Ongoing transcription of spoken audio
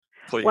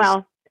please.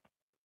 Well,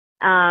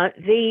 but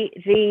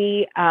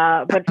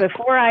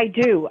before I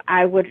do,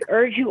 I would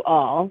urge you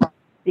all,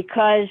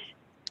 because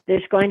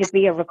there's going to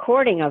be a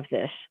recording of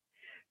this,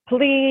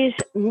 please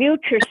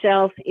mute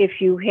yourself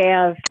if you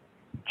have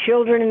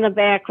children in the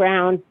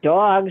background,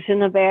 dogs in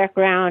the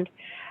background,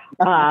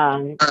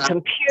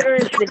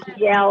 computers that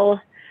yell,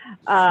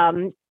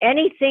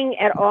 anything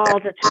at all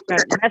that's going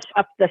to mess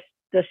up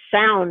the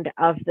sound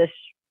of this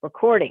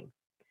recording.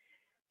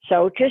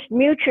 So just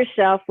mute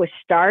yourself with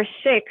 *6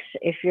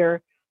 if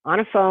you're on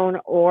a phone,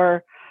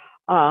 or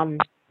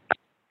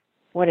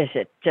what is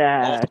it?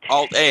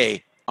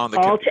 Alt-A on the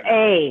computer.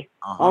 Alt-A.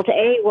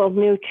 Alt-A will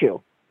mute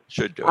you.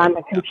 Should do on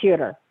the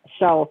computer.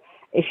 So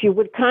if you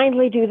would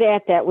kindly do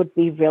that, that would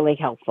be really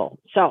helpful.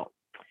 So,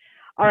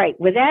 all right.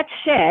 With that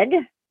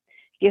said,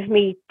 give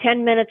me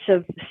 10 minutes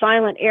of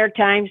silent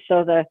airtime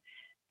so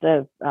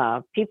the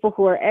people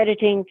who are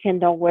editing can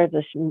know where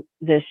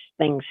this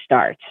thing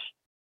starts.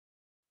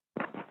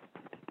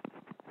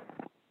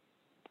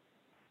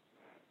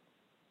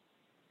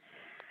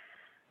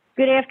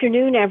 Good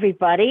afternoon,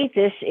 everybody.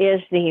 This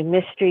is the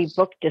Mystery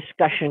Book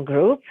Discussion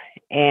Group,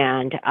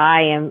 and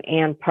I am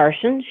Ann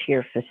Parsons,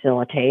 your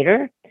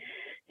facilitator.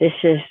 This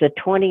is the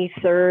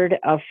 23rd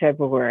of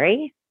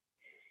February,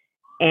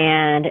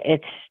 and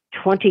it's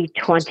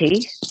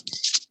 2020,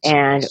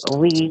 and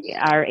we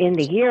are in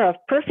the year of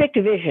perfect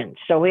vision.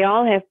 So we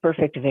all have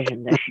perfect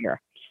vision this year.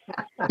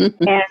 And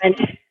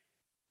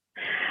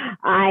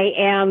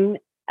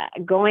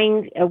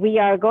we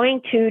are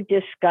going to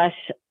discuss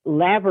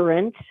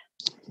Labyrinth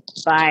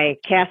by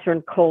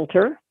Catherine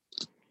Coulter.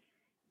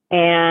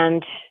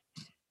 And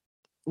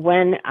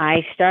when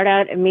I start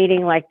out a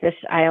meeting like this,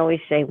 I always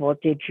say, well,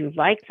 did you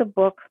like the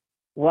book?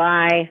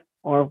 Why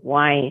or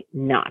why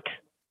not?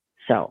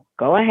 So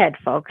go ahead,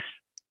 folks.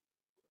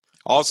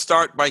 I'll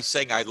start by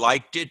saying I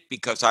liked it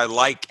because I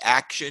like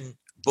action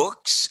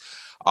books.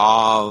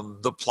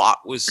 The plot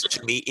was,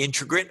 to me,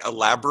 intricate, a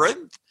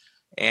labyrinth.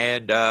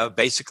 And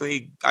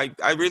basically, I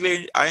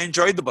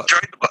enjoyed the book.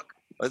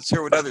 Let's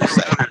hear what others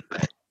say.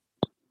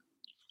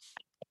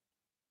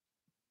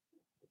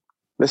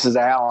 This is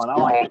Alan. I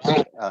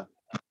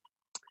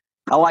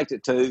liked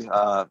it too.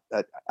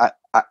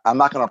 I'm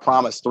not going to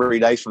promise 3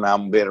 days from now I'm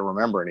going to be able to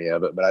remember any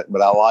of it,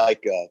 but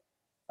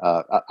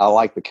I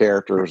like the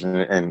characters,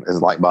 and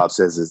as like Bob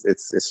says,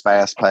 it's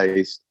fast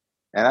paced,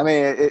 and I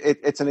mean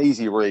it's an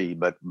easy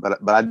read, but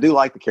I do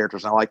like the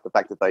characters, and I like the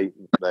fact that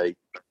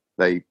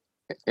they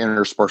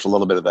intersperse a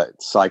little bit of that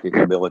psychic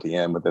ability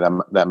in, but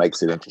that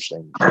makes it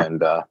interesting,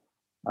 and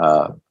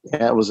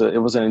it was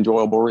an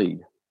enjoyable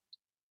read.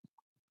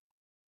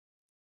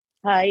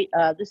 Hi,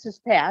 this is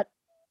Pat,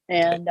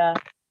 and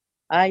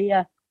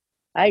I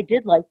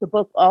did like the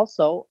book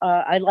also.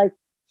 I like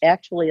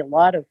actually a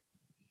lot of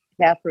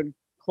Catherine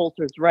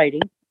Coulter's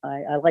writing.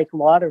 I like a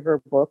lot of her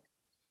books,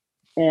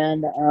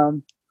 and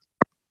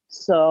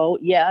so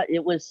yeah,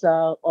 it was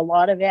a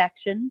lot of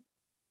action.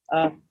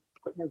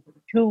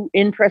 Two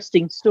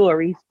interesting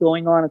stories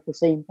going on at the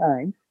same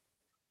time,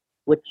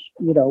 which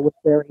was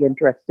very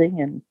interesting,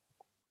 and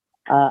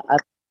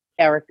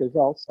characters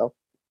also.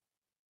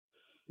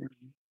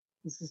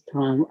 This is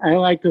Tom. I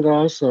liked it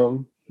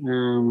also.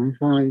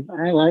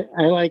 I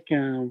like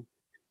the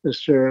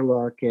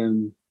Sherlock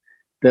and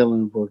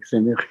Dylan books,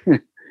 and I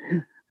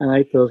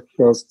like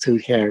those two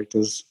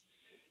characters.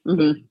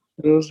 Mm-hmm.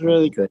 It was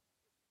really good.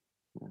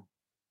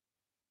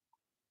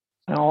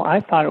 Well, I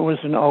thought it was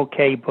an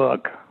okay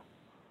book.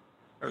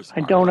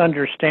 I don't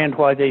understand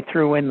why they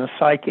threw in the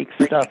psychic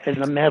stuff in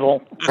the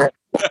middle.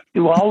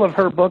 Do all of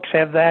her books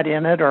have that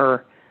in it,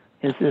 or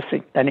is this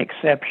an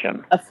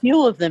exception? A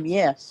few of them,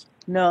 yes.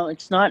 No,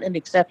 it's not an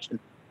exception.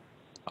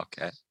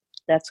 Okay.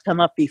 That's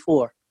come up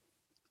before.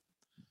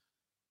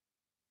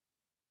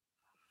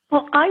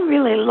 Well, I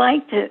really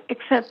liked it,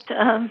 except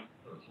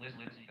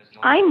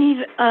I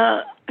need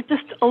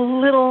just a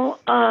little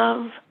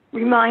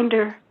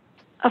reminder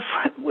of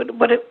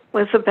what it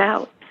was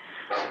about.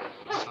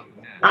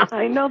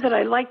 I know that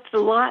I liked it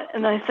a lot,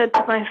 and I said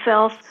to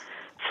myself,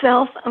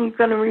 I'm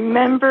going to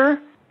remember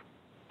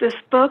this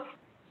book,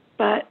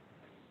 but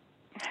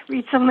I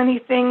read so many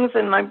things,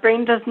 and my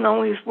brain doesn't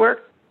always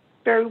work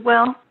very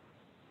well.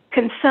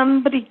 Can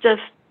somebody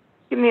just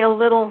give me a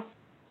little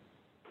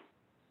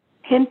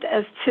hint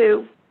as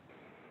to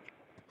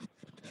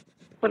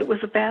what it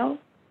was about?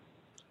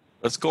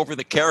 Let's go over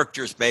the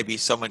characters. Maybe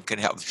someone can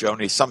help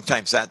Joni.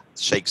 Sometimes that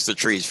shakes the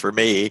trees for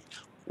me.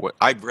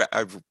 I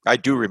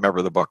do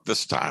remember the book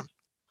this time,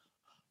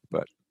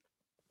 but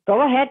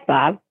go ahead,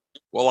 Bob.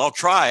 Well, I'll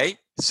try.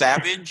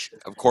 Savage,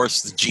 of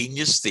course, the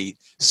genius, the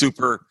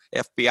super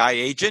FBI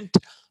agent.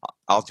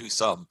 I'll do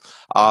some.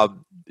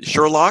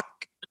 Sherlock,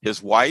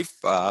 his wife,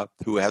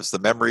 who has the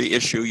memory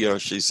issue.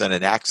 She's in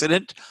an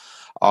accident.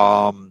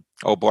 Oh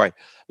boy,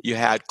 you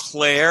had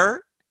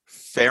Claire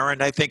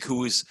Farron, I think, who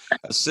was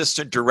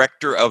assistant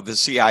director of the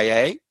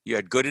CIA. You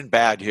had good and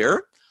bad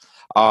here,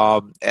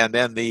 and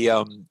then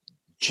the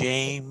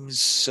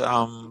James,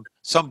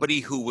 somebody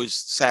who was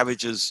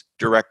Savage's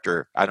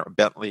director.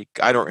 Bentley.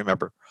 I don't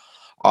remember.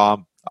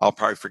 I'll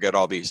probably forget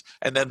all these.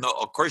 And then,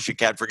 of course, you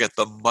can't forget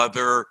the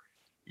mother.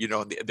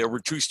 There were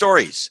two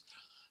stories,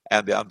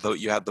 and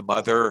you had the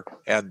mother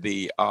and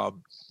the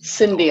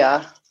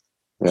Cynthia.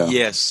 Yeah.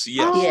 Yes.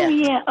 Oh,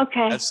 yeah.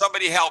 Okay. And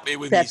somebody help me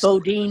with That these.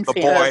 Bodine The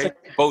family. boy,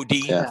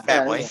 Bodine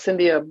family.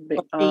 Cynthia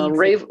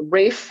Rafe.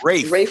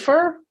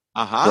 Rafer.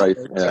 Right.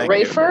 Yeah.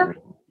 Rafer.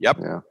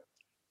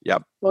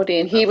 Yep.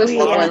 Bodine. He was the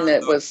one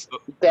that was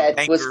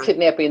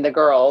kidnapping the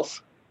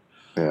girls.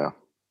 Yeah.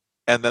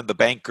 And then the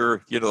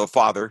banker, the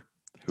father.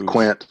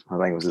 Quint, I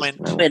think it was his name.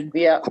 Quint.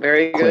 Yeah,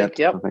 very good. Clint,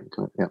 Yep. I think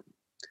Clint, yeah.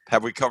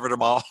 Have we covered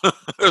them all?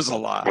 There's a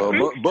lot. Well,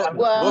 Booker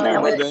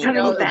Bodine was the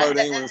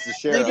The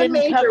sheriff.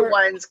 major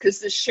ones, because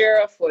the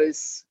sheriff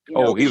was. he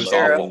was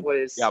awful.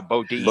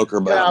 Bodine. Booker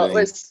Bodine. Well, it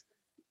was.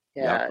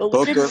 Yeah. But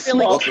we didn't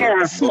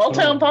really Small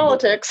town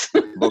politics.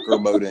 Booker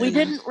Bodine. we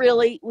didn't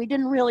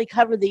really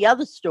cover the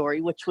other story,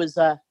 which was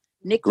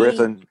Nikki.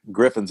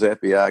 Griffin's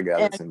FBI guy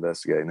that's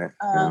investigating it.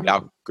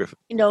 Griffin.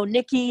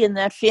 Nikki and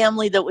that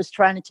family that was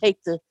trying to take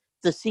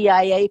the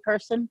CIA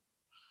person.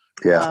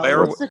 Yeah.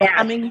 What's it,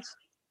 Cummings?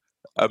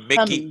 Mickey.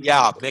 Cummings.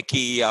 Yeah,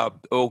 Mickey.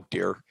 Oh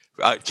dear.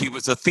 She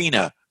was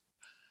Athena.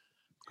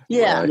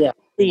 Yeah. Right.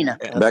 Athena.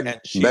 And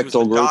she was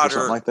Bechtel the Group or daughter.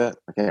 something like that.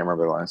 I can't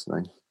remember the last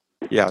name.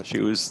 Yeah, she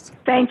was.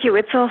 Thank you.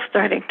 It's all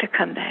starting to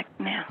come back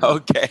now.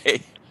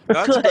 Okay.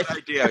 That's a Good. good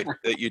idea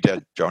that you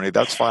did, Joni.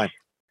 That's fine.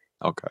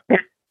 Okay.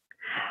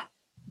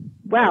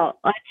 Well,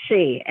 let's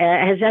see.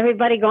 Has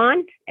everybody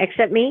gone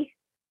except me?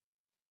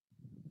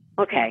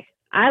 Okay.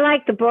 I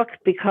like the book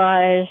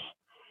because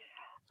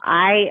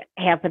I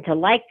happen to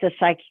like the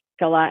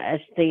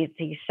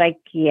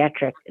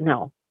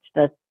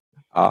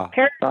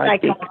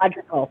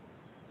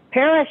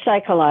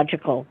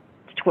parapsychological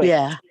twist.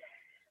 Yeah.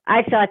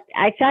 I thought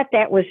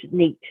that was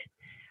neat,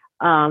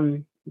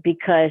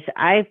 because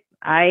I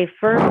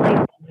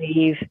firmly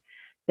believe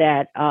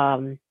that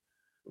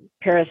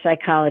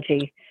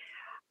parapsychology,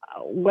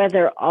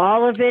 whether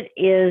all of it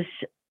is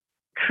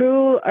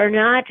true or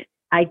not,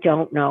 I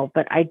don't know,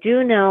 but I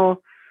do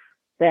know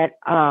that,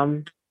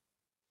 and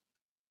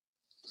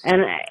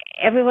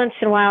every once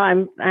in a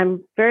while,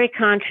 I'm very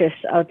conscious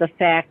of the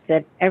fact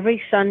that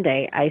every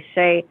Sunday I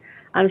say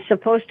I'm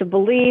supposed to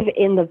believe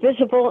in the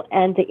visible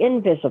and the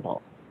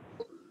invisible.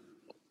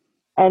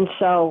 And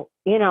so,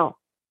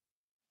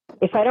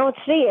 if I don't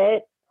see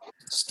it,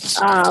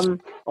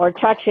 or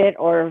touch it,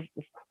 or,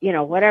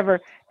 whatever,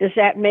 does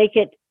that make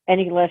it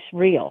any less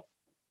real?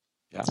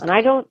 Yeah. And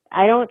I don't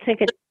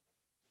think it,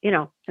 I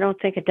don't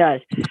think it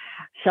does.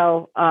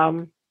 So,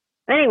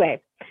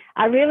 anyway,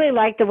 I really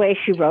like the way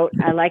she wrote.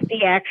 I like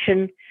the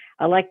action.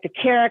 I like the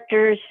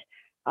characters.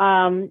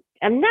 I'm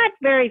not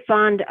very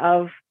fond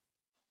of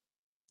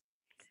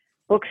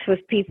books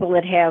with people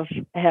that have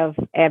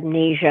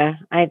amnesia.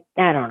 I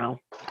don't know.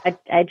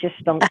 I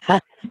just don't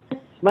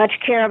much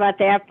care about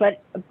that.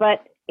 But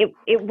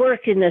it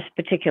worked in this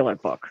particular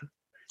book.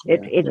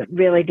 It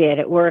really did.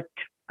 It worked.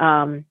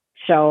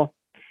 So.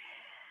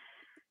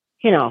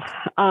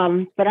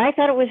 But I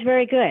thought it was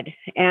very good.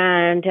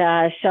 And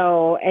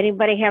so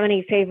anybody have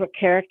any favorite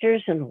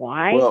characters and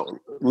why? Well,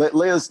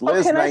 Liz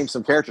named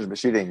some characters, but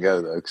she didn't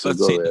go, though. So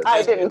Let's see. go ahead.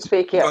 I didn't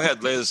speak yet. Go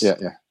ahead, Liz. Yeah.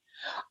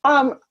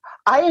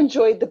 I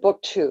enjoyed the book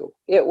too.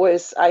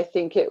 I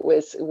think it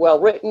was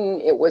well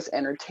written. It was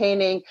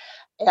entertaining,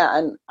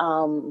 and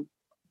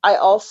I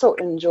also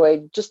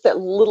enjoyed just that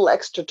little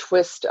extra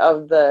twist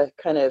of the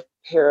kind of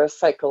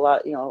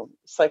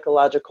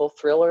psychological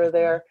thriller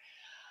there.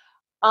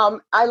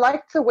 I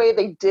liked the way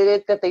they did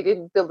it, that they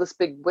didn't build this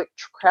big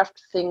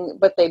witchcraft thing,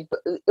 but it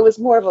was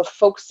more of a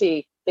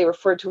folksy. They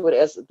referred to it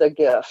as The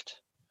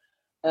Gift,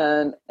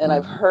 and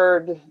I've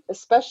heard,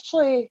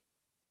 especially.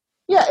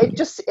 Yeah,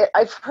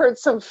 I've heard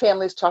some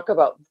families talk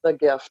about The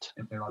Gift,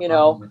 and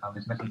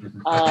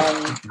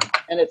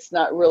it's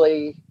not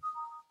really,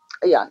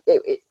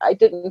 I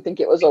didn't think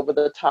it was over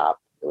the top.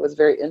 It was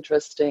very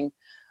interesting.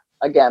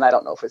 Again, I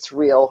don't know if it's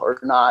real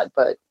or not,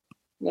 but,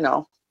 who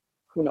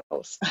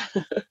knows?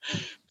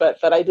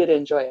 but I did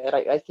enjoy it.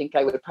 I think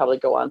I would probably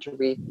go on to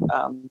read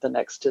the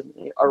next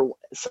or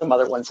some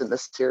other ones in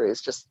this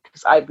series, just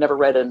because I've never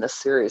read in this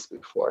series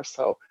before.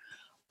 So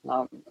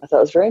I thought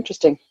it was very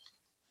interesting.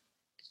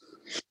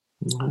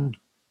 Mm-hmm.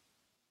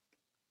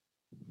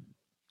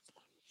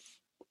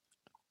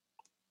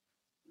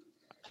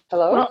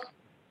 Hello? Well,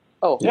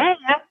 oh. Yeah,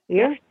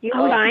 you're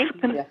fine.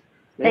 Yeah.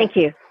 Thank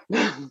you.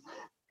 I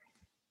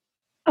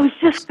was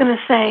just going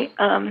to say,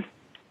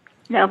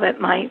 now that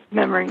my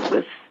memory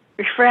was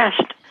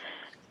refreshed,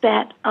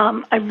 that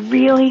I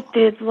really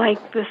did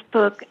like this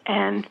book,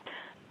 and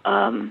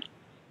I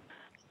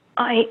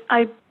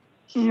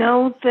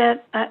know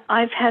that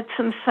I've had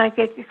some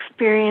psychic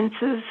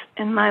experiences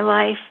in my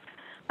life.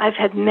 I've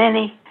had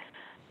many,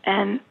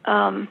 and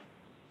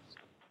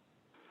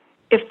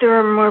if there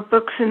are more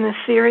books in this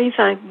series,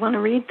 I want to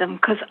read them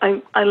because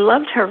I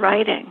loved her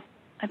writing.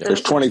 There's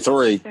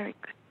 23. Very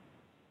good.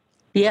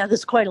 Yeah,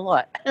 there's quite a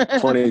lot.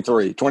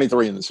 23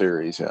 in the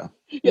series, yeah.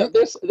 Yeah,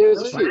 there's a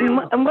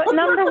few. And what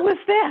number was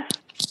this?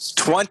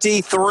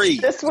 23.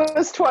 This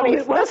was 20. Oh,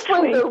 it was This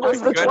one 20.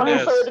 was Oh, the my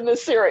goodness. 23rd in the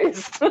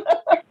series.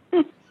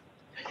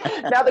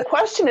 Now the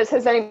question is,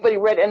 has anybody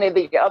read any of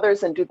the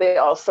others, and do they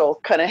also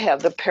kind of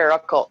have the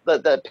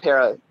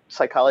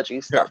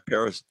parapsychology stuff?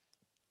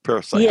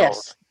 Parasite.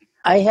 Yes,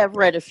 I have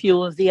read a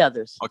few of the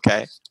others.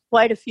 Okay.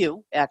 Quite a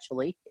few,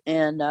 actually.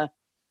 And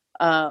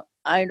I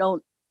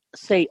don't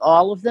say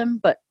all of them,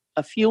 but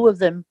a few of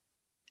them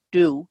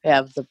do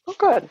have Oh,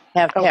 good.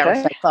 have Okay.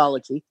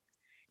 parapsychology.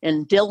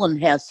 And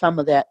Dylan has some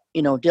of that,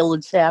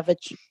 Dylan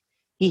Savage.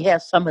 He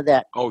has some of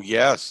that Oh,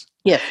 yes.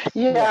 gift.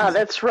 Yeah,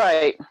 that's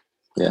right.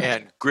 Yeah.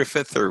 And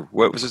Griffith, or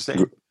what was his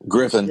name?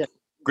 Griffin. Yeah.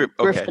 Okay.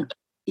 Griffin.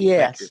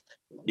 Yes. Thank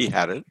you. He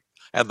had it.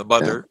 And the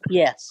mother.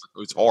 Yes. It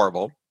was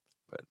horrible.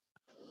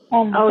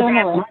 And the Oh, that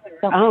journalist.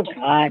 Oh,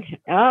 God.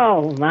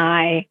 Oh,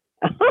 my.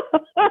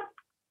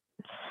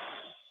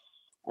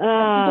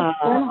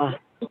 Oh.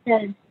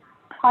 Because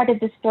part of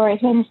the story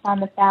hinged on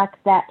the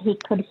fact that he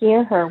could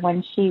hear her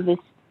when she was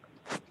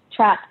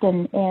trapped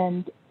and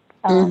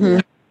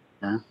Mhm.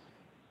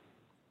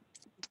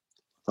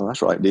 Oh,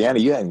 that's right.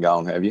 Deanna, you hadn't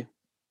gone, have you?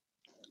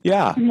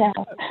 Yeah. no.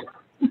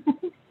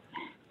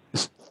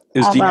 Is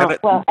Deanna?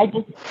 Well, I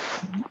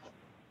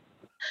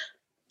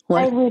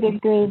What? would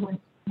agree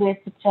with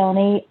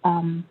Tony.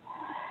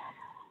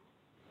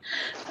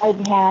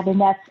 I've had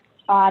enough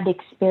odd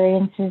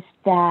experiences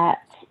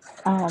that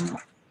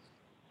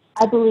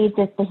I believe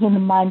that the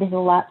human mind is a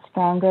lot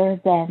stronger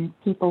than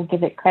people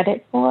give it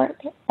credit for,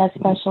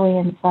 especially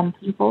in some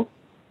people.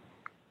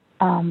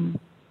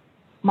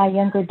 My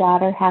younger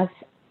daughter has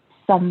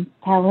some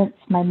talents.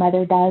 My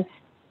mother does.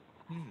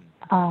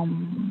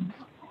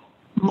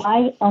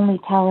 My only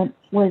talent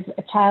was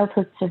a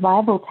childhood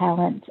survival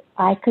talent.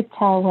 I could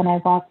tell when I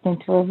walked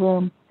into a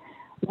room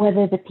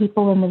whether the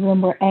people in the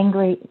room were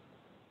angry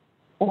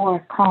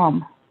or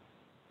calm.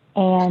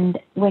 And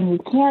when you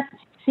can't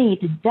see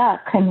to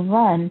duck and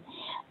run,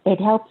 it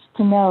helps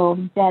to know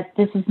that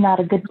this is not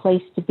a good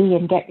place to be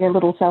and get your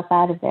little self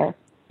out of there.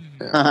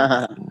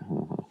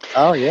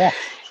 Oh, yeah.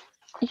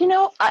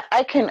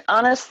 I can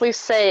honestly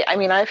say,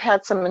 I've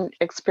had some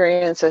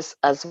experiences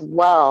as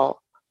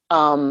well.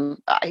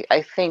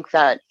 I think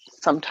that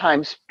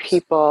sometimes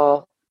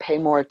people pay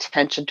more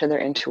attention to their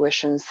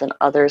intuitions than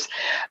others.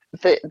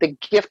 The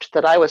gift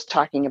that I was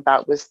talking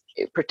about was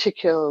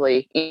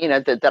particularly,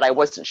 that I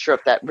wasn't sure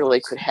if that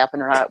really could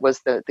happen or not, was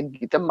the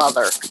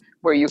mother,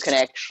 where you can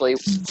actually,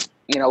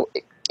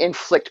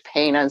 inflict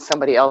pain on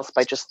somebody else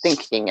by just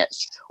thinking it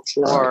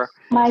or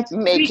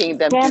making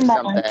them do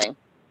something.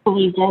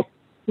 Believed it.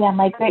 Yeah,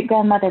 my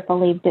great-grandmother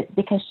believed it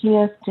because she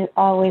used to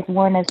always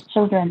warn us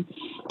children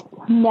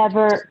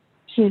never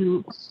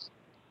to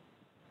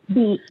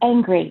be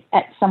angry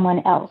at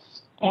someone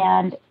else.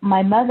 And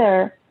my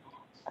mother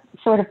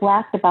sort of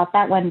laughed about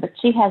that one, but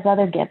she has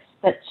other gifts.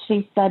 But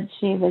she said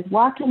she was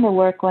walking to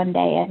work one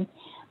day, and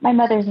my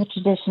mother's a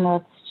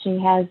traditionalist. She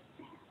has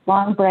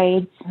long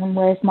braids and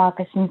wears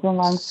moccasins and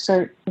long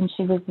skirts, and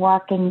she was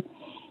walking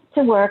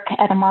to work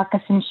at a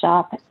moccasin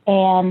shop,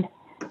 and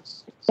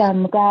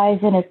some guys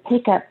in a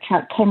pickup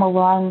truck came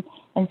along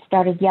and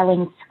started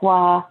yelling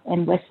squaw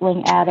and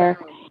whistling at her.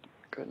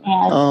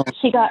 And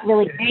she got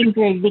really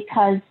angry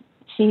because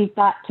she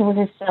thought to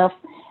herself,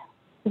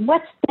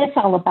 what's this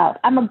all about?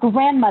 I'm a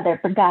grandmother,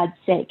 for God's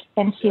sake.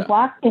 And she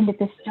walked into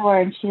the store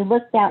and she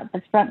looked out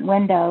the front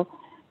window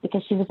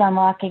because she was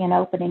unlocking and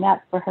opening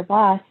up for her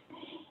boss.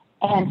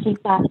 And she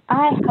thought,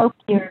 I hope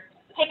your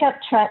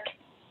pickup truck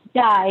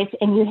dies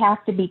and you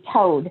have to be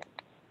towed.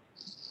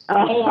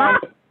 Oh, wow.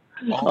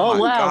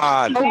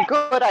 God. Oh,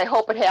 good. I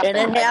hope it happened.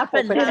 And it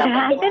happened. Did it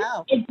happen?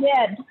 Wow. It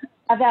did.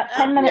 About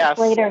 10 minutes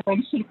later,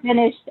 when she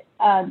finished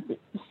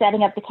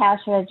setting up the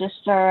cash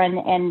register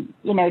and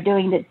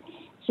doing the,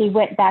 she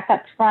went back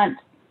up front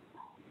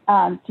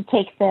to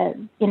take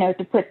the,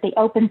 to put the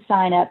open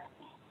sign up,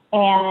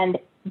 and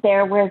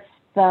there was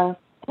the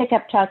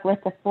pickup truck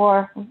with the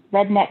 4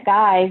 redneck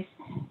guys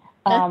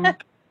in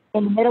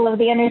the middle of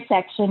the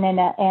intersection, and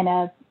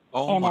a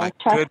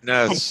truck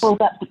had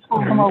pulled up to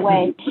pull them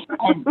away.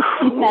 And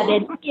she said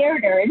it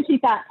scared her, and she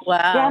thought,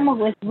 Grandma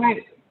was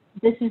right.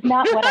 This is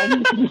not what I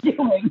need to be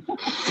doing.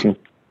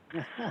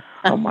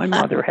 Oh, my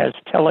mother has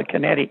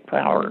telekinetic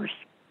powers.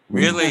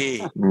 Really?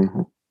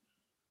 Mm-hmm.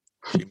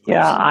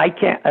 Yeah, I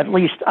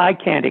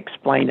can't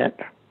explain it.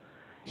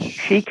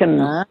 She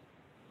can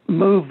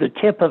move the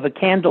tip of a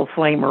candle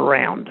flame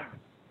around.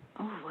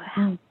 Oh,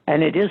 wow.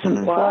 And it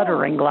isn't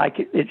fluttering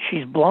like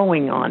she's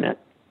blowing on it.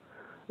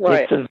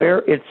 Right.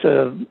 The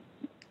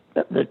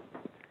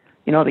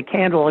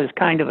candle is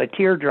kind of a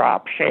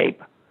teardrop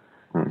shape.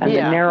 And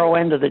the narrow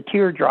end of the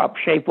teardrop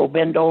shape will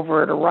bend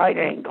over at a right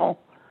angle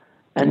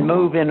and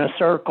move in a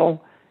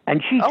circle.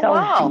 And she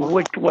tells you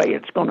which way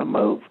it's going to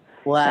move.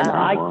 Wow. And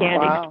I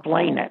can't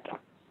explain it.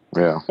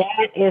 Yeah.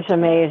 That is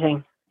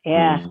amazing.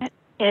 Yeah.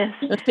 Yes.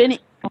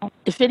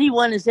 If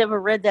anyone has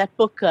ever read that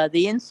book,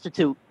 The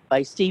Institute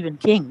by Stephen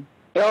King.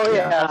 Oh,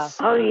 yes.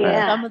 Oh,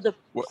 yeah.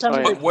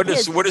 What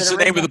is the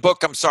name of the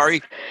book? I'm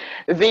sorry.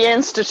 The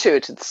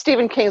Institute. It's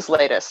Stephen King's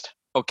latest.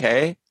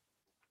 Okay.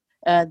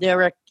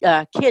 there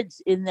are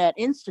kids in that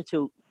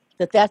institute.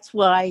 That's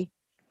why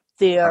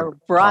they're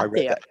brought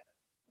there.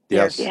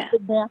 Yes. They're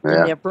kidnapped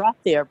and they're brought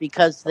there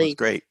because they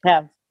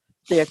have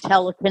their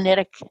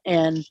telekinetic,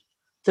 and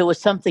there was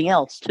something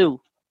else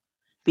too,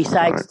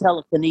 besides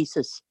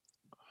telekinesis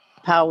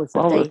powers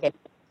that they have.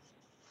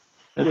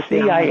 The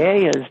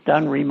CIA has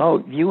done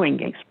remote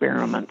viewing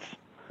experiments.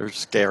 They're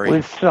scary.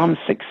 With some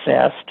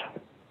success.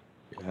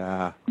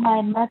 Yeah.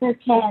 My mother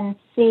can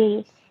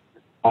see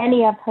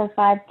any of her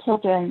 5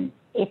 children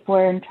if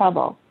we're in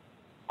trouble.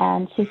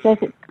 And she says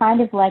it's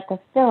kind of like a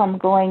film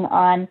going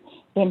on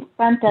in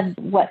front of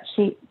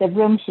the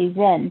room she's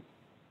in.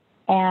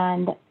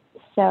 And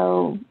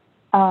so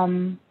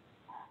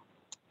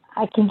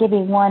I can give you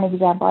one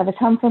example. I was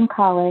home from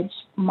college.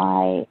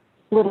 My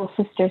little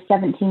sister,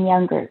 17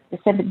 years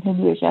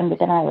younger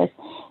than I was,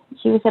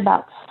 she was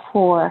about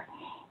 4,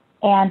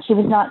 and she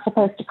was not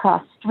supposed to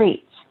cross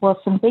streets. Well,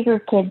 some bigger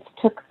kids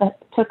took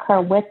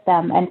her with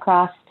them and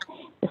crossed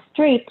the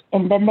street,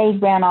 and then they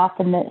ran off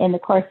in the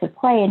course of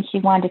play, and she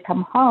wanted to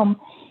come home,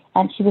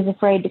 and she was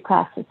afraid to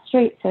cross the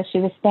street, so she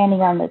was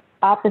standing on the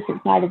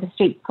opposite side of the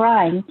street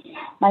crying.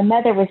 My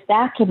mother was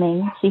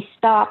vacuuming. She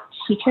stopped.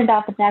 She turned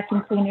off the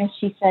vacuum cleaner.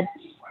 She said,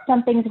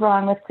 "Something's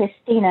wrong with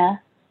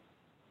Christina."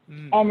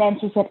 And then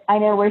she said, "I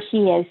know where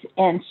she is,"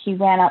 and she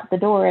ran out the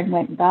door and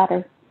went and got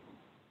her.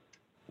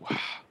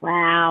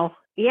 Wow.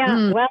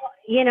 Yeah. Well,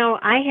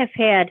 I have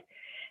had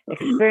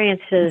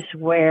experiences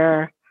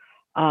where,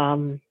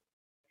 I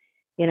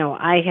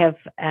have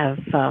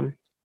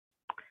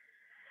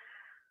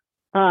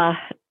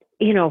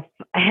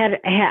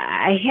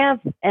I have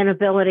an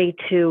ability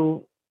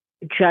to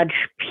judge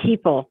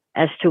people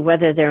as to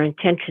whether their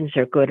intentions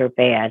are good or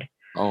bad.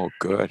 Oh,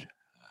 good.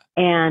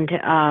 And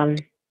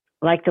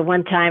like the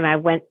one time I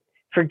went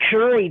for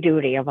jury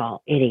duty of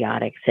all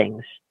idiotic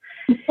things.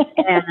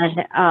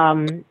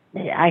 And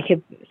I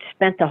had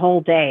spent the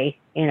whole day,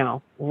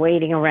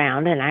 waiting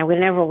around, and I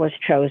never was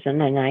chosen.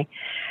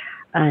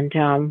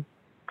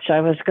 So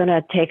I was going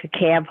to take a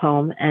cab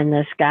home, and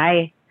this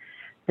guy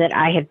that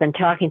I had been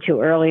talking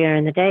to earlier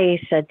in the day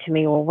said to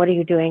me, "Well, what are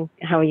you doing?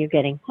 How are you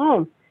getting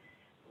home?"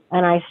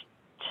 And I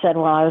said,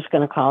 "Well, I was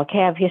going to call a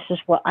cab." He says,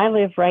 "Well, I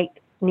live right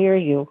near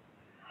you.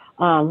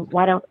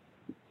 Why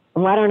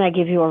don't I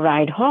give you a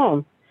ride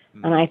home?"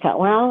 And I thought,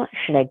 well,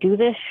 should I do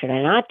this? Should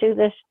I not do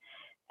this?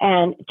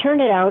 And it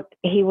turned out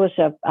he was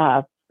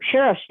a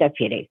sheriff's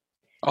deputy.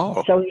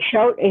 Oh. So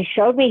he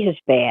showed me his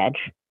badge.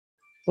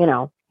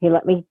 He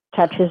let me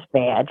touch his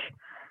badge,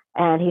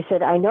 and he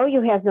said, "I know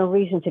you have no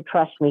reason to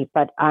trust me,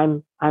 but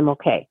I'm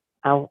okay.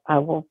 I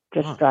will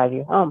just drive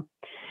you home."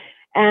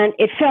 And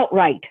it felt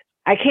right.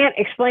 I can't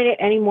explain it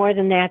any more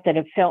than that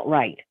it felt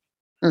right.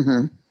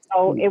 Mm-hmm.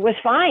 So it was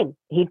fine.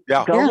 He'd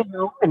go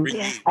home, and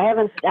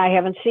I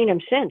haven't seen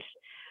him since.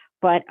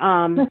 But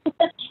on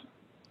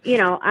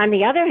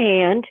the other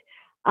hand,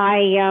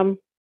 I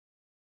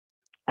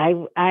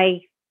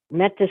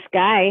met this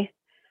guy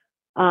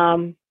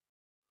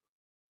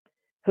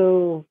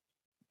who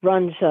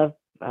runs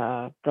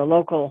the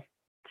local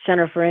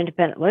Center for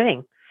Independent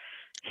Living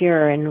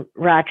here in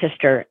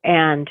Rochester,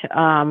 and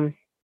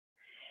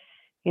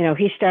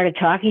he started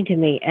talking to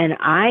me, and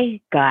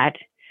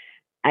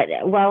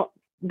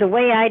the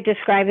way I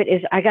describe it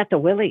is I got the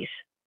willies.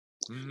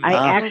 I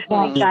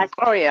actually got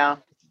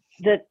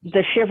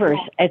the shivers.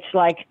 It's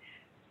like,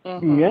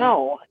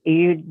 no,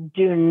 you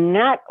do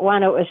not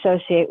want to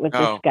associate with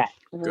this guy.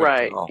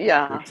 Right.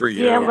 Yeah. Good for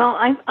you. Yeah, well,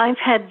 I've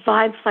had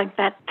vibes like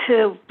that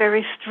too,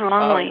 very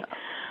strongly.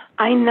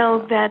 I know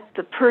that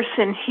the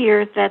person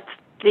here that's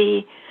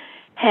the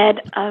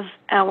head of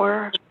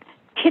our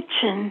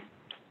kitchen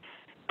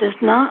does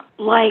not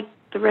like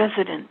the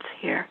residents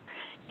here.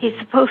 He's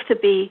supposed to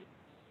be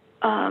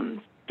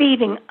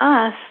feeding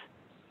us,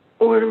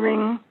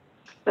 ordering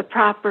the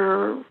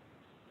proper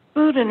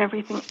food and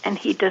everything, and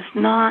he doesn't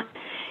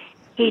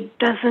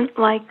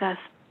like us.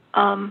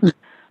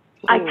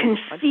 I can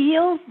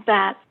feel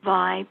that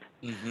vibe,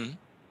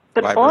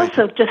 but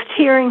also just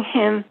hearing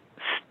him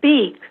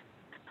speak,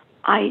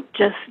 I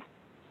just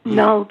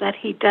know that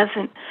he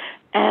doesn't.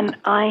 And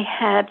I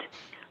had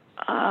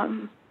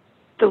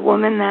the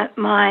woman that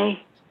my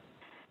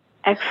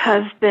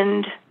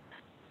ex-husband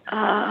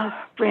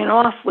ran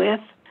off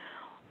with,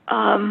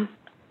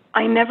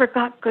 I never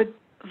got good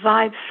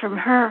vibes from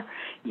her,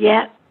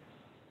 yet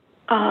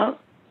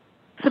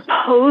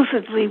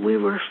supposedly we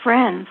were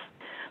friends.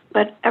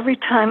 But every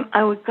time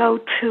I would go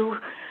to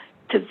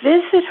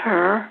visit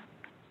her,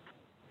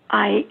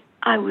 I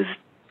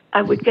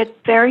would get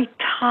very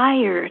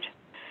tired,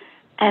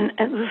 and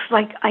it was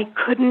like I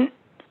couldn't.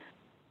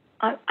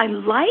 I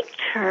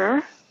liked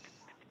her,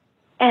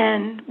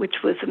 and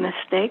which was a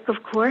mistake,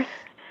 of course.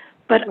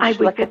 But I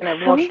would get an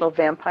emotional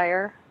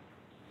vampire.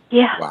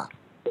 Yeah.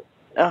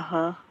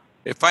 Wow.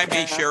 If I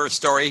may share a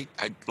story,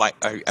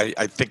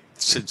 I think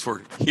since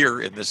we're here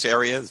in this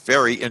area, it's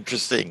very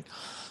interesting.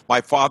 My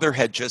father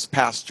had just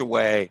passed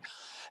away,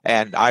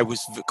 and I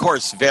was, of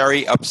course,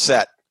 very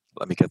upset.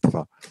 Let me get the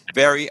phone.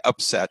 Very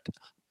upset.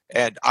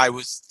 And I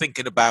was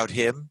thinking about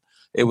him,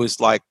 It was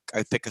like,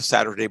 I think, a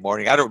Saturday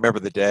morning. I don't remember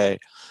the day.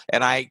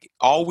 And I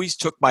always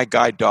took my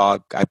guide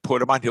dog. I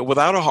put him on hill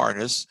without a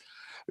harness,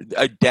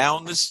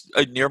 down this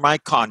near my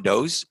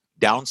condos,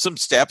 down some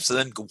steps, and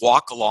then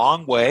walk a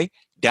long way,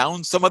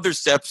 down some other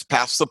steps,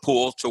 past the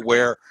pool to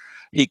where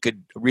he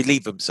could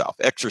relieve himself,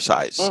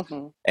 exercise.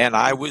 And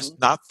I was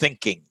not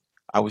thinking.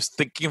 I was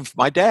thinking of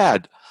my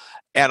dad.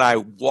 And I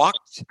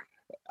walked,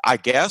 I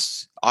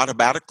guess,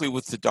 automatically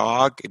with the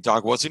dog. The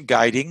dog wasn't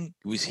guiding.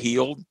 He was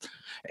healed.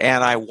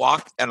 And I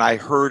walked and I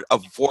heard a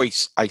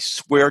voice, I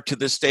swear to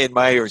this day in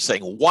my ear,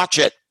 saying, "Watch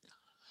it."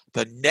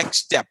 The next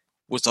step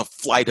was a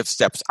flight of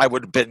steps. I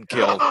would have been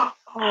killed.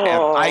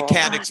 And I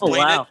can't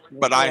explain it,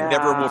 but I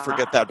never will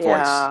forget that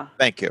voice.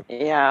 Thank you.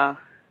 Yeah.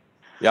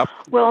 Yep.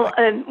 Well,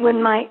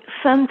 when my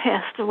son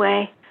passed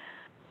away,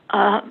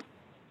 a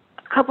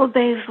couple of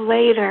days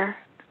later,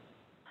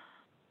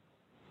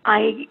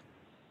 I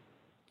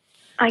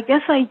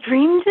guess I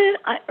dreamed it,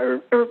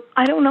 or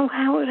I don't know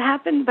how it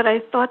happened, but I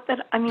thought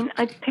that,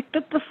 I picked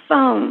up the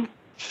phone,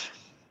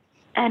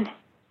 and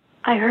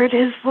I heard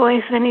his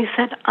voice, and he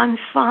said, "I'm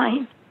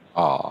fine."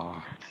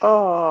 Oh.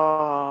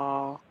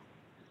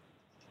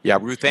 Yeah,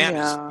 Ruth Ann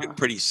is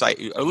pretty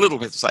a little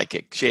bit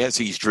psychic. She has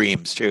these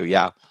dreams, too,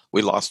 yeah.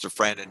 We lost a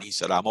friend, and he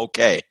said, "I'm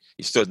okay."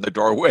 He stood in the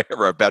doorway of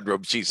our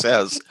bedroom, she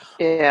says.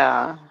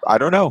 Yeah. I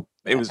don't know.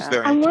 It was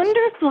very I wonder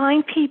if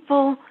blind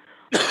people,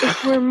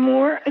 if we're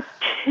more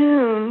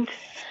attuned,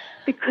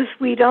 because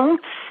we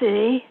don't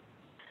see,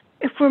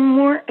 if we're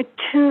more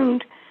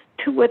attuned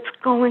to what's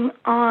going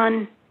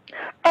on.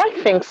 I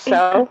think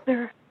so.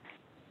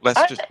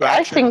 Less distraction.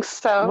 I think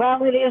so.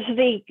 Well, it is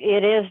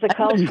the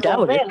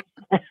cultural myth.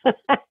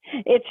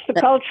 It's the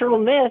cultural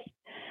myth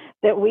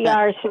that we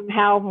are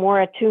somehow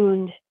more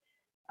attuned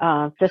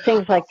to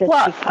things like this.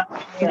 Well,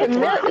 the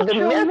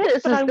myth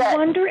is I that,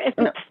 wonder if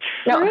it's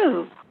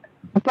true.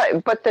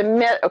 But the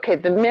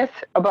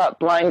myth about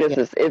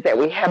blindness is that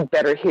we have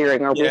better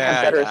hearing, or we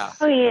have better. Yeah.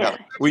 Oh yeah. No,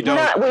 we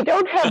don't. We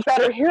don't have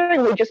better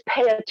hearing. We just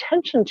pay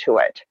attention to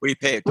it. We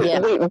pay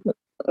attention.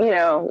 We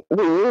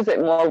use it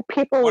more.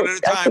 People. One at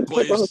a time,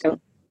 please.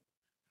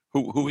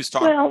 Who is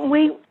talking? Well,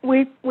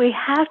 we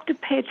have to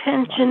pay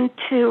attention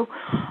to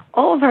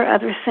all of our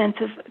other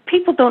senses.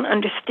 People don't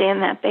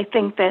understand that. They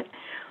think that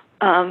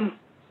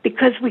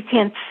because we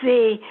can't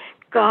see,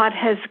 God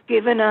has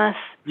given us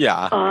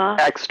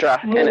extra.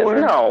 More.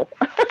 No,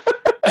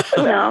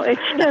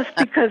 it's just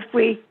because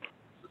we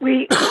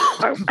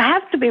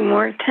have to be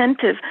more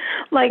attentive.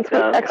 Like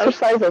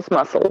exercise those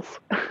muscles.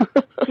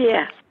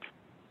 Yeah.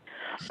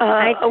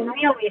 I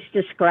always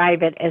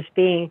describe it as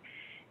being,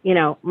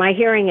 my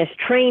hearing is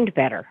trained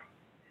better.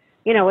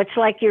 It's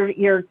like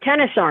your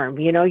tennis arm.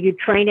 You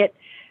train it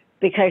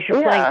because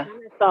you're playing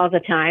tennis all the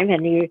time,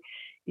 and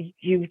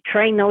you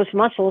train those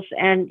muscles,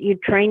 and you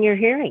train your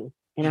hearing.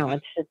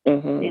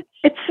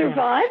 It's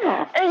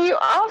survival. And you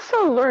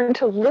also learn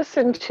to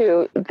listen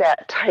to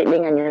that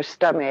tightening in your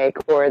stomach,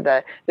 or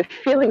the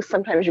feelings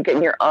sometimes you get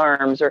in your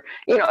arms, or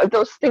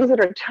those things that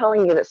are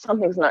telling you that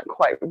something's not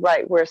quite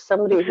right, where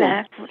somebody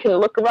who can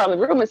look around the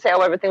room and say,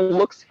 "Oh, everything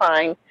looks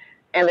fine,"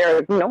 and they're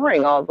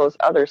ignoring all those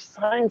other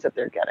signs that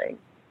they're getting.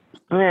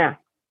 Yeah.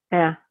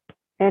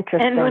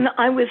 Interesting. And when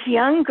I was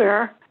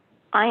younger,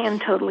 I am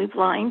totally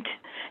blind,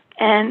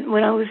 and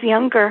when I was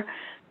younger,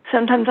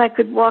 sometimes I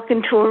could walk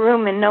into a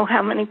room and know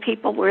how many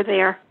people were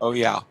there. Oh,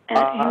 yeah. And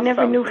I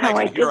never knew how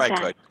I did that. I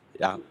could.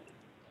 Yeah.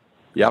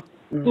 Yep.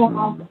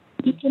 Yeah,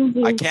 you can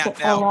do I can't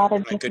a now. lot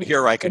of I could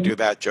hear. I could do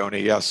that,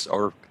 Joni. Yes,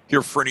 or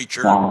hear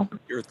furniture.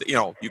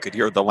 Yeah. You could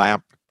hear the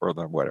lamp or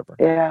the whatever.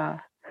 Yeah.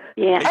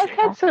 Yeah. I've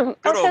had some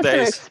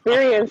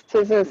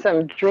experiences and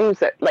some dreams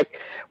that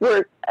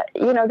were,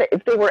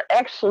 they were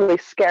actually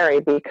scary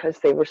because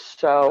they were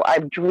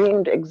I've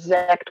dreamed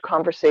exact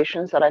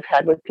conversations that I've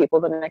had with people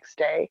the next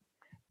day,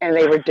 and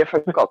they were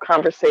difficult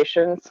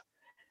conversations,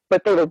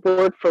 but they were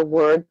word for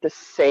word the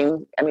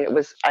same. It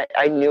was,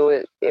 I knew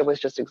it was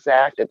just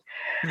exact. And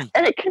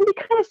it can be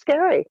kind of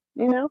scary,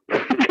 because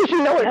it's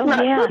not,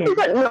 this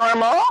isn't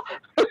normal.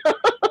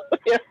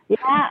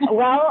 Yeah,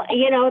 well,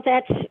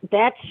 that's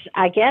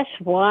I guess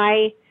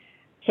why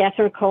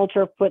Catherine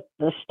Coulter put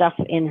the stuff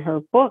in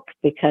her book,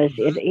 because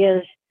it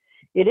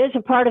is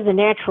a part of the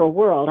natural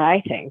world,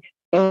 I think.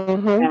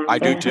 Mm-hmm. I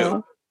do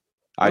too.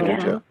 I do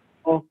too.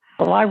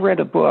 Well, I read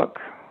a book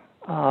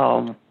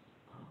on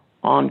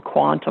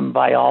quantum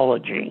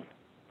biology,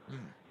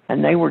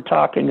 and they were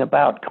talking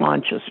about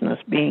consciousness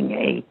being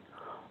a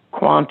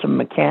quantum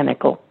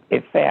mechanical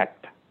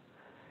effect.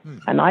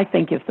 And I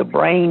think if the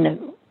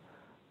brain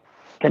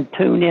can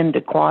tune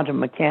into quantum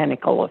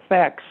mechanical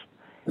effects,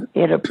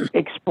 it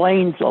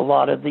explains a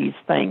lot of these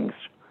things,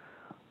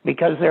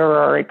 because there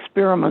are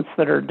experiments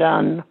that are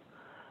done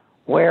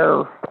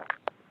where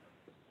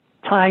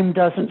time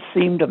doesn't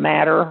seem to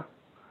matter.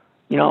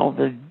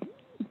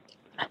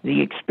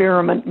 The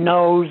experiment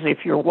knows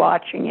if you're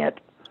watching it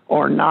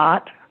or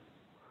not.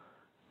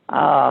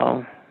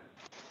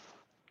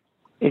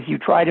 If you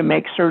try to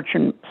make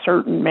certain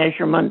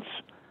measurements,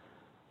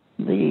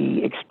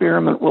 the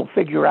experiment will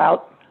figure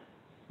out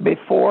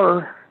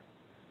before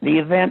the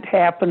event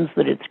happens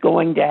that it's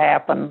going to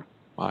happen.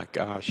 My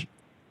gosh.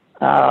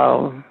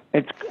 I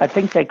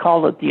think they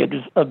call it the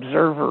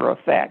observer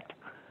effect,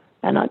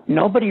 and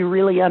nobody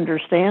really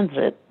understands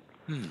it.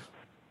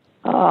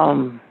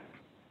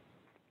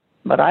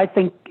 But I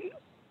think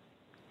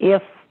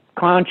if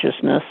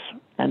consciousness,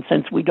 and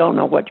since we don't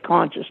know what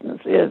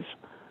consciousness is,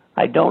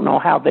 I don't know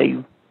how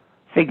they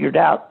figured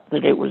out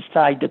that it was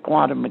tied to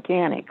quantum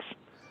mechanics.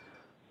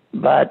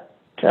 But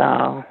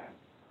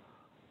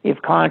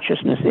if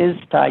consciousness is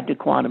tied to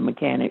quantum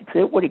mechanics,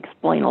 it would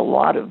explain a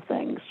lot of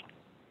things.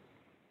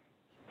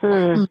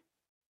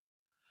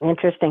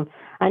 Interesting.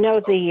 I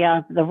know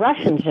the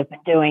Russians have been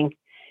doing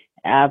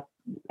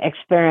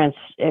experiments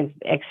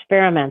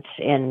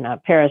in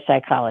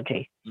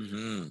parapsychology,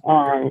 and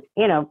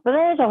but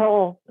there's a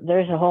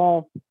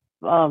whole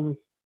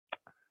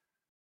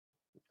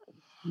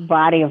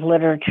body of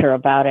literature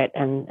about it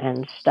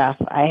and stuff.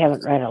 I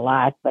haven't read a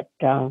lot, but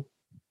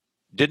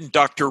didn't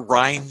Dr.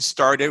 Ryan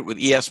start it with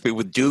ESP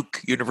with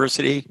Duke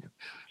University?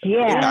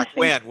 Yeah. Back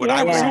when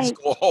I was in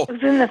school. It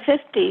was in the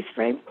 50s,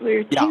 right? We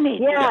were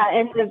teenagers. Yeah,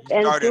 and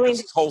started doing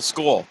this whole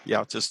school.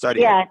 Yeah, to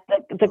study. Yeah,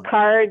 the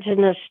cards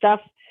and the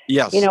stuff.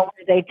 Yes. Where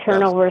they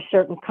turn over a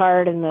certain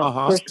card and the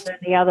person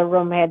in the other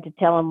room had to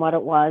tell them what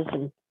it was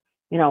and,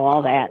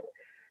 all that.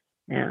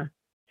 Yeah.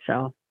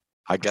 So.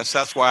 I guess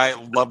that's why I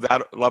love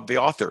the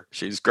author.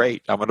 She's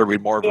great. I'm going to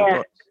read more of her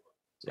books.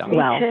 Yeah.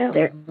 Well,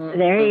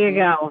 there you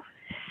go.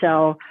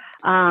 So.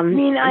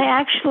 I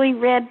actually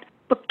read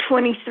book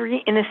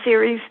 23 in a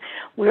series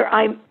where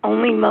I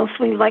only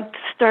mostly like to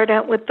start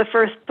out with the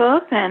first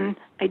book, and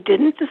I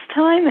didn't this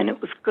time, and it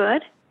was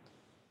good.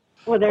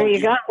 Well, there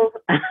you go.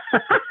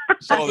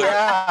 So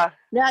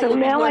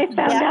now I found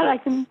out I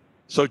can.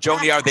 So,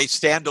 Joni, are they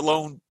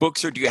standalone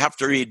books, or do you have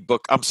to read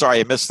I'm sorry,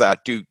 I missed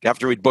that. Do you have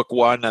to read book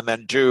 1 and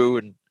then 2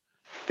 and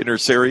in her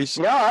series?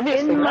 No,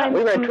 obviously not.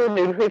 We read 2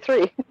 and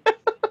 3.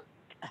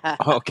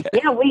 Okay.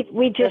 Yeah,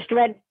 we just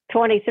read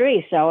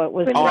 23, so it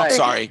was. Oh, I'm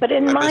sorry. But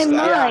in my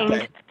mind,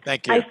 okay.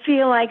 Thank you. I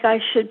feel like I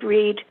should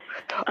read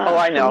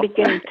I know. from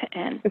beginning to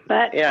end.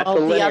 But the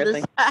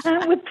others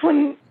with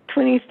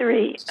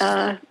 23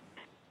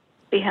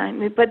 behind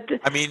me. But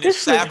is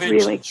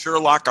Savage and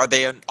Sherlock, are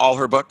they in all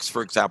her books,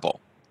 for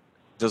example?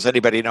 Does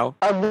anybody know?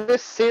 Of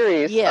this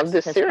series. Yes, of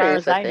this as series, far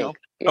as I think. know.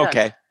 Yeah.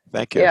 Okay,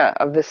 thank you. Yeah,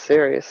 of this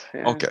series.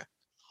 Yeah. Okay.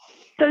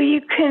 So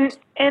you can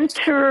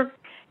enter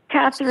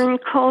Catherine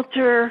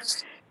Coulter,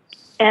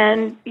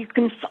 and you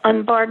can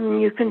on Barden.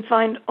 You can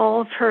find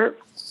all of her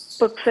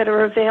books that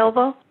are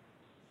available.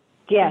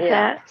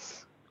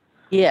 Yes.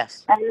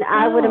 Yes. And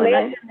I would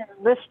imagine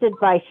they're listed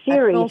by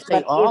series. I don't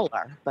say all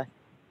are,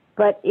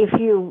 but if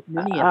you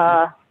many of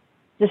them.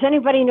 does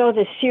anybody know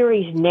the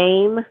series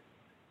name?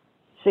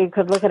 So you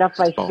could look it up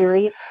by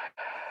series.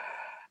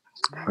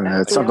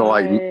 It's something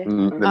like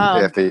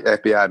the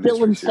FBI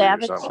Dylan mystery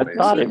Savage. series or I something.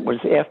 thought it was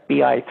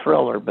FBI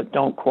thriller, but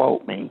don't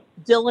quote me.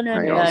 Dylan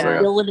Hang on a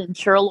second. Dylan and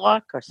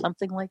Sherlock or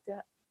something like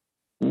that.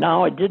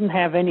 No, it didn't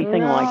have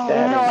anything like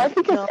that. No, I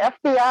think it's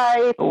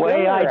FBI. The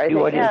way I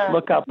do it is yeah.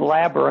 look up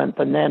Labyrinth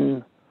and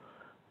then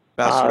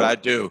That's what I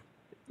do.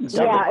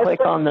 double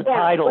click on the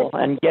title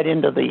and get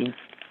into the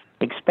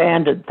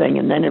expanded thing,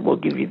 and then it will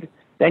give you.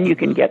 Then you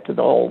can get to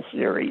the whole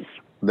series.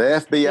 The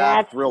FBI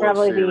That's thriller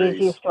probably series. the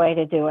easiest way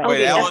to do it.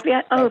 Wait, Alan?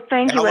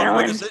 Thank you, Alan, Alan.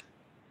 what is it?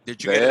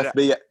 Did you get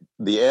it?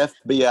 The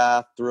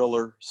FBI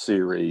thriller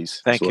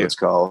series. Thank That's what you. it's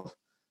called.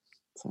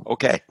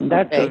 Okay. And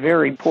that's a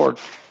very poor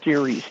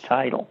series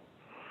title.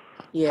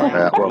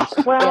 Yeah.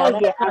 Well,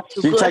 yeah.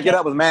 You take it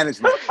up with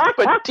management.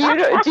 But do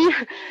you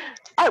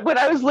when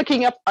I was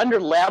looking up under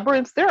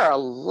Labyrinth, there are a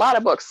lot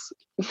of books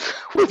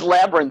with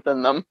Labyrinth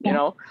in them,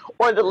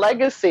 or the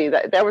Legacy.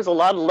 There was a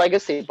lot of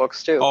Legacy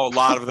books too. Oh, a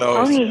lot of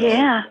those. Oh,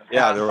 yeah.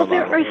 Yeah, there were a lot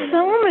There of are those.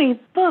 so many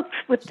books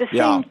with the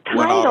same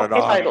went on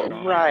title. and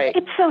on. Right.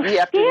 It's so You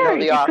have to know scary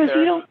the because author.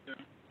 you don't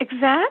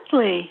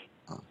exactly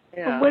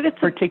Yeah. what it's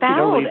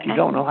Particularly about. if you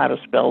don't know how to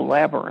spell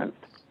labyrinth.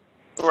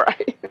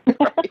 Right.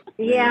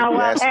 Yeah,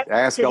 well,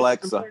 ask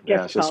Alexa.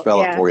 Yeah, she'll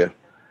spell it for you.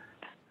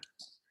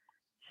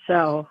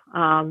 So,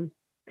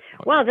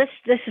 well, this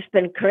has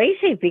been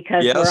crazy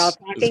because we're all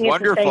talking it's at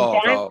wonderful, the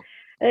same time. though.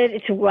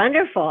 It's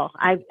wonderful.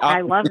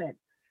 I love it.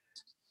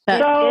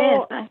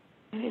 So, I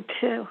do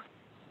too.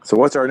 So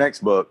what's our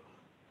next book?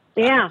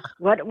 yeah,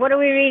 what are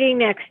we reading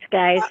next,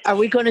 guys? Are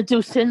we going to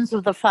do Sins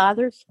of the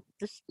Fathers?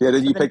 Yeah,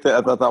 did you pick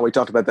that? I thought we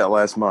talked about that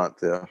last month.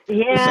 Yeah.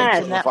 Yes.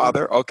 Sins of the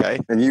Father. Okay.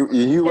 And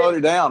you wrote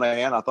it down,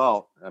 Ann. I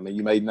thought. I mean,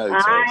 you made notes.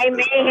 I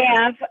may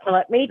have.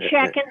 Let me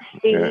check and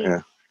see.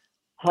 Yeah.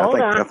 Hold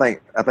on. I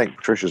think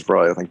Patricia's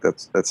right. I think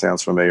that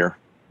sounds familiar.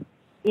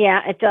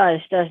 Yeah, it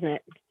does, doesn't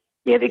it?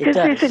 Yeah, because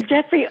there's a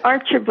Jeffrey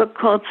Archer book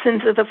called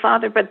Sins of the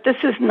Father, but this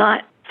is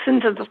not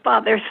Sins of the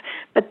Fathers,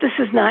 but this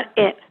is not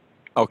it.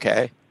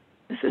 Okay.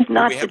 This is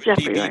not Do we the have a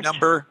Jeffrey TV Archer.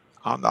 number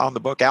on the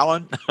book,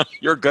 Alan?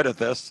 You're good at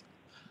this.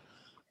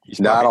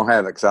 No, I don't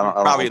have it because I don't.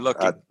 Probably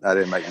looking. I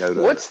didn't make note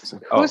of it.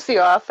 Who's the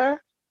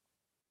author?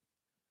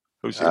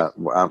 Who's I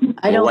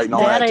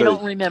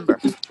don't remember.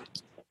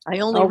 I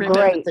only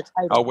remember the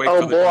title. Oh, wait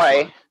for the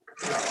boy.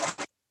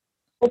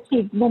 But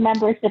she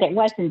remembers that it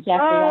wasn't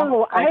Jeffrey.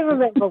 Oh, I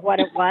remember what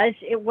it was.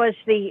 It was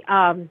the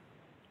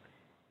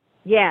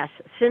yes,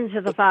 Sins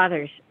of the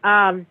Fathers.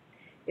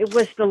 It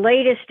was the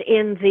latest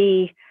in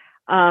the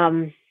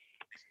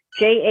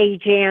J.A.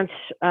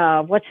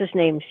 Jance, what's his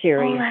name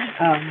series.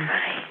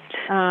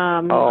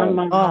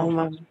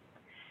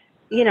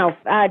 You know,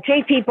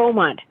 J.P.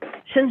 Beaumont,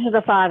 Sins of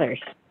the Fathers.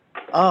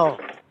 Oh,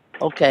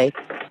 okay.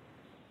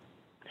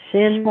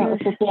 Sins That was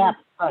the gap.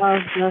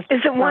 of the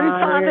Is it one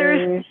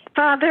Fathers.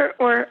 father,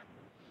 or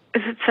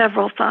is it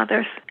several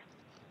fathers?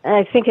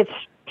 I think it's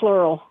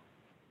plural.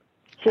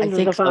 I Sins of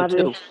think the so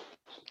Fathers. too.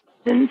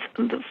 Sins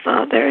of the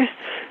fathers.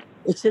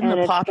 It's in And the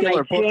it's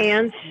popular by book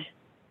Jance.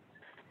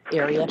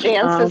 area.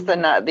 Jance is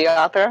the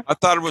author. I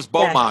thought it was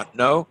Beaumont.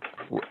 No.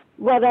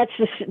 Well, that's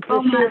the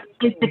Beaumont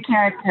is the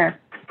character.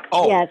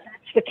 Oh. yeah,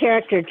 that's the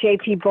character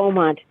J.P.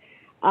 Beaumont.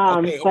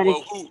 Okay. But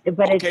Well,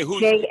 it's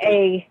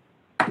J.A.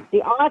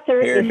 The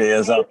author Here it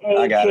is. I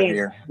J.A. got it Jance.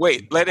 here.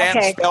 Wait. Let Ann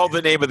Okay. spell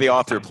the name of the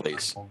author,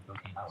 please,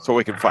 so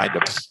we can find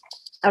him.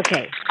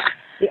 Okay.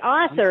 The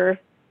author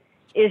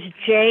is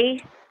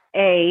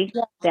J.A.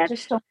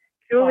 That's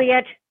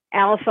Juliet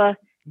Alpha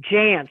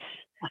Jance.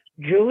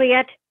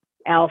 Juliet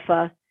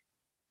Alpha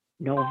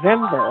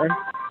November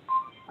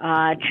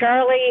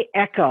Charlie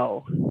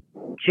Echo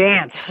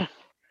Jance.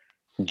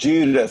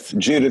 Judith.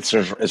 Judith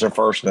is her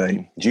first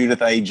name.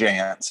 Judith A.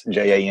 Jance,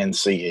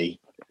 Jance.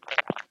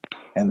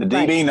 And the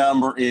DB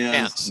number is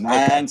Jance, okay.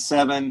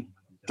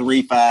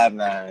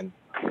 97359.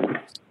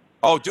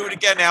 Oh, do it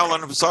again,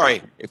 Alan. I'm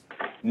sorry.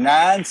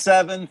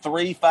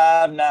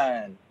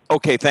 97359.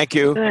 Okay, thank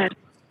you. Good.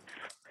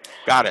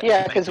 Got it.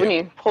 Yeah, Thank because when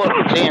you pull up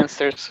Jance,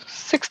 there's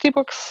 60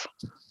 books.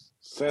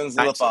 Sins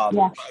of the Father.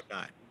 Yeah.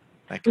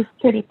 Thank you. She's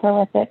pretty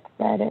prolific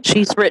at it.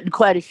 She's written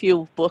quite a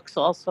few books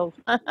also.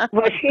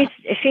 Well,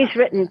 she's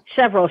written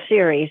several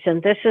series,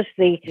 and this is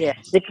the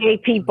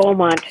J.P.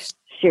 Beaumont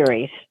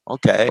series.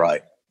 Okay.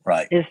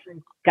 Right. Is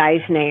the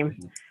guy's name.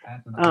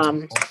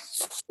 And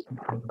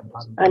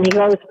he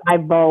goes by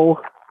Bo.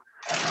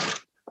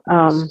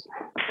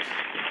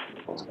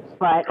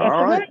 But it's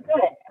really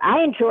good.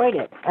 I enjoyed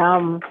it.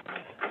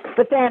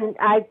 But then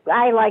I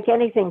like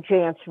anything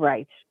Jance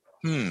writes.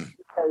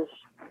 Because,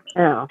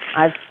 you know,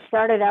 I've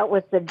started out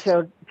with the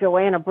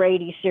Joanna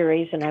Brady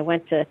series, and I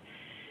went to,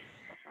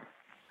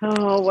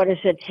 what is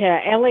it?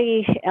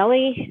 Ellie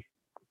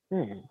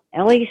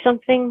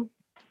something?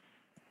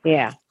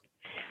 Yeah.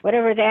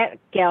 Whatever that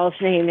gal's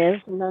name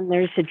is. And then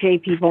there's the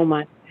J.P.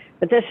 Beaumont.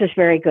 But this is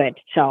very good.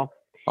 So.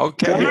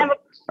 Okay.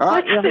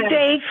 What's the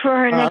date for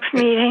our next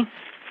meeting?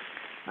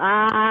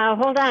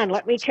 Hold on.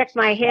 Let me check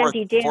my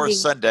handy dandy fourth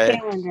Sunday.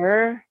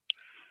 calendar.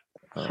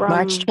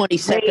 March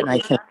 22nd, I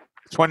think.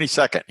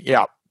 22nd.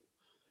 Yeah.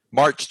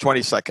 March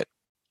 22nd.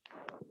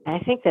 I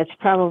think that's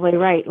probably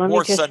right. Let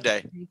Fourth me just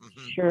Sunday.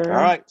 sure.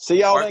 All right. See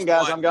y'all March then,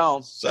 guys. 1, I'm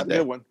gone. Sunday.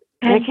 Have a good one.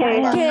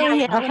 Okay.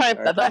 Okay. All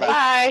right,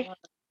 bye-bye.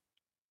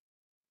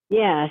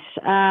 Yes.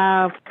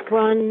 4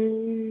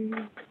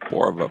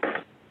 of them.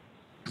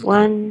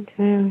 1,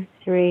 2,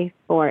 3,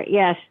 4.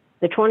 Yes,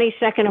 the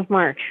 22nd of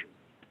March.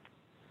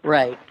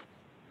 Right.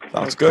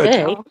 Sounds good.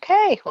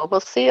 Okay, well, we'll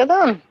see you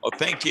then. Well,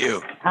 thank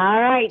you.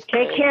 All right.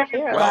 Take care.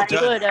 Well done.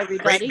 Good,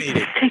 everybody. Great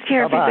meeting. Take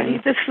care, Bye-bye.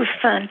 everybody. This was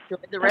fun.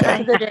 Enjoy the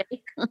rest of the day.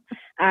 All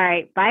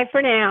right. Bye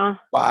for now.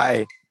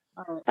 Bye.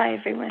 Bye,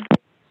 everyone.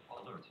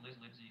 Alert, Liz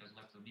Lindsay has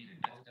left the meeting.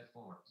 Alt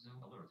F4. Zoom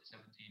alert.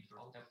 17 for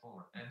Alt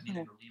F4. End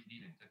meeting or leave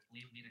meeting.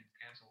 Leave meeting.